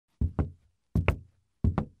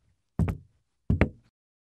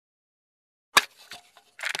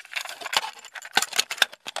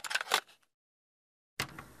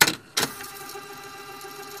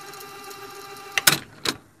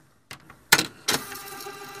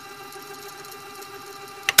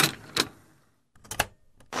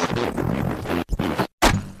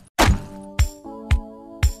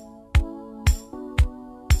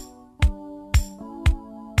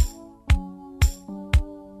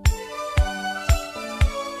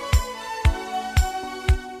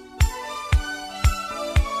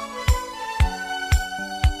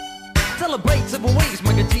celebrate 7 weeks,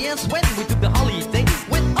 Mike and G and Sweat. We took the holiday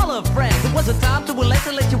with all our friends. It was a time to relax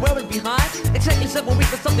and let you wear it behind. Exactly 7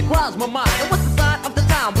 weeks, but something crossed my mind. It was the sign of the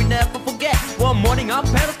time we never forget. One morning our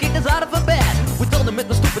parents kicked us out of a bed. We told them it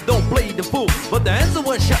was stupid, don't play the fool. But the answer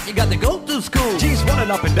was shut, you got to go to school. G's running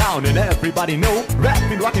up and down and everybody know.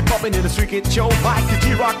 Rapping, rocking, popping in the street kid show. Mike and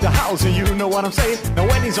G rock the house and you know what I'm saying. Now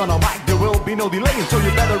when he's on a mic there will be no delay. So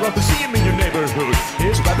you better run to see him in your neighborhood.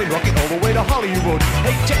 Here's rapping, rocking all the way to Hollywood.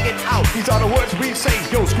 Hey, check it out, these are the words we say.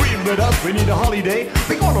 Yo, scream with us, we need a holiday.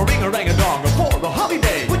 We're gonna ring a rang-a-dong for a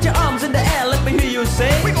holiday. Put your arms in the air, let me hear you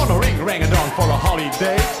say. We're gonna ring a rang-a-dong for a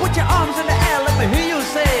holiday. Put your arms in the air, let me hear you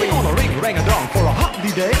say. We're gonna ring a rang-a-dong for a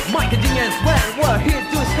holiday. Mike and G and Sweat, we're here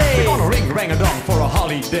to stay. We're gonna ring a rang-a-dong for a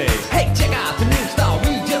holiday. Hey, check out the new style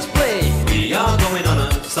we just played. We are going on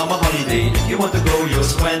a summer holiday. If you want to go, you'll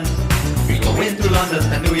swim. We go into London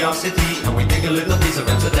and New York City, and we take a little piece of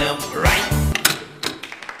Amsterdam, right?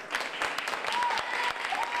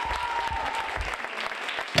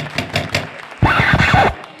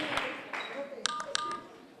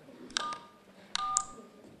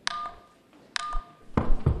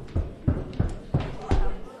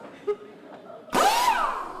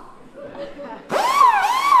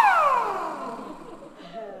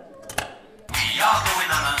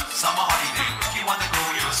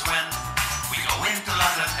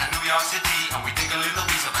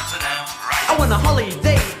 I want a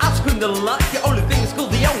holiday, I screamed a lot. The only thing is school,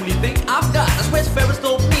 the only thing I've got. That's where Sparrows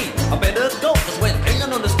told me I better go. Cause when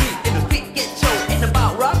hanging on the street, in the street get show. Ain't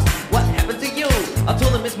about rocks, what happened to you? I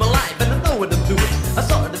told him it's my life and I know what I'm doing. I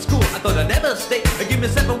saw it at school, I thought I'd never stay. Give me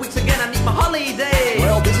 7 weeks again, I need my holiday.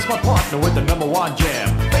 Well, this is my partner with the #1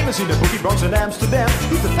 jam. Famous in the boogie Bronx and Amsterdam.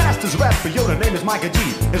 He's the fastest rapper, yo, the name is Mike G.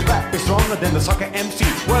 His rap is stronger than the soccer MC.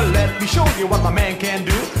 Well, let me show you what my man can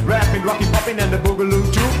do. Rapping, rocking, popping, and the boogaloo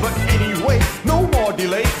too. But anyway, no more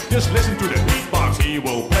delay. Just listen to the beatbox he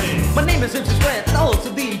will play. My name is Entre Sweat, and also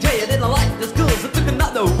DJ. I didn't like the schools, I took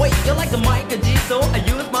another way. You like the Mike G, so I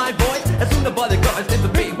use my voice. As soon as the guys in the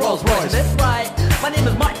big Rolls Royce. That's right, my name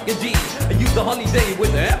is Mike G. I use the holiday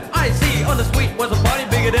with the F-I-C. On the street was a party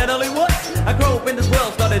bigger than Hollywood. I grew up in this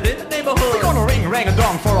world, started in the neighborhood. We're gonna ring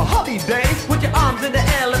rang-a-dong for a holiday. Put your arms in the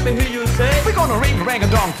air, let me hear you say. We're gonna ring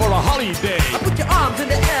rang-a-dong for a holiday. Put your arms in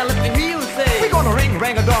the air, let me hear you say. We're gonna ring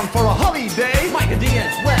rang-a-dong for a holiday. Mike and G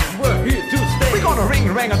and Sweat, we're here to stay. We're gonna ring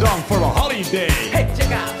rang-a-dong for a holiday. Hey,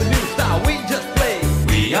 check out the new style we just played.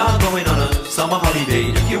 We are going on a summer holiday.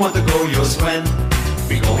 If you want to go, you'll swim.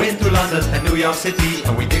 We go into London and New York City,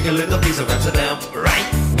 and we take a little piece of Amsterdam, right?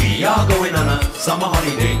 We are going on a summer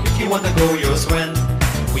holiday. If you want to go, you'll swim.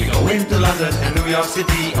 We go into London and New York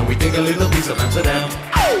City, and we take a little piece of Amsterdam.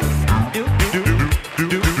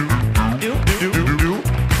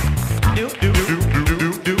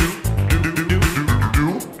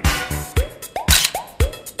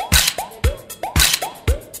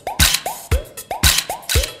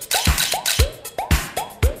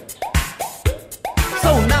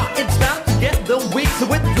 So now it's time to get the weeks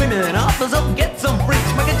with dreaming offers up, get some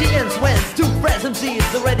freaks. Mike and G and Sweat, 2 fresh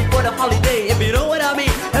MCs, are ready for the holiday. If you know what I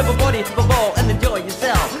mean, have a party, have a ball, and enjoy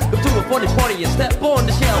yourself. Go to a party and step on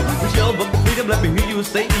the shelf. We shall bump the freedom, let me hear you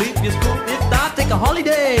say. Leave your school, it's time, take a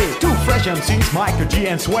holiday. 2 fresh MCs, Mike G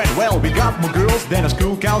and Sweat. Well, we got more girls than a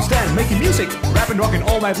school can stand. Making music, rapping, rocking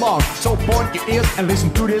all night long. So point your ears and listen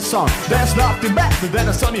to this song. There's nothing better than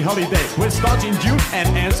a sunny holiday. Which starts in June and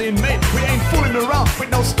ends in May. We ain't fooling around with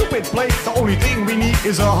no stupid play. The only thing we need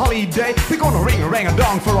is a holiday. We're gonna ring a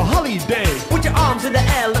rang-a-dong for a holiday. Put your arms in the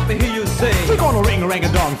air, let me hear you say. We're gonna ring a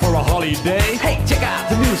rang-a-dong for a holiday. Hey, check out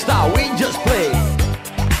the new style we just played.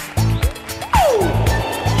 Oh!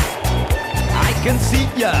 I can see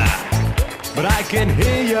ya, but I can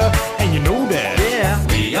hear ya, and you know that. Yeah.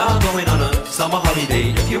 We are going on a summer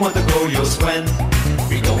holiday. If you want to go, you'll swim.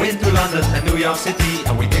 We go into London and New York City,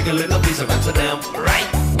 and we take a little piece of Amsterdam, right?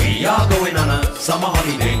 We are going on a summer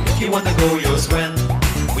holiday. If you want to go, you'll swim.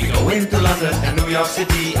 We go into London and New York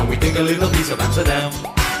City, and we take a little piece of Amsterdam.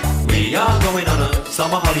 We are going on a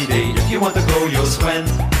summer holiday. If you want to go, you'll swim.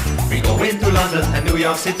 We go into London and New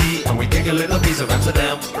York City, and we take a little piece of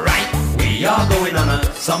Amsterdam, right? We are going on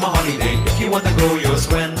a summer holiday. If you want to go, you'll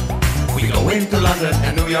swim. We go into London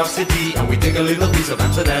and New York City, and we take a little piece of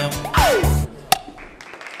Amsterdam.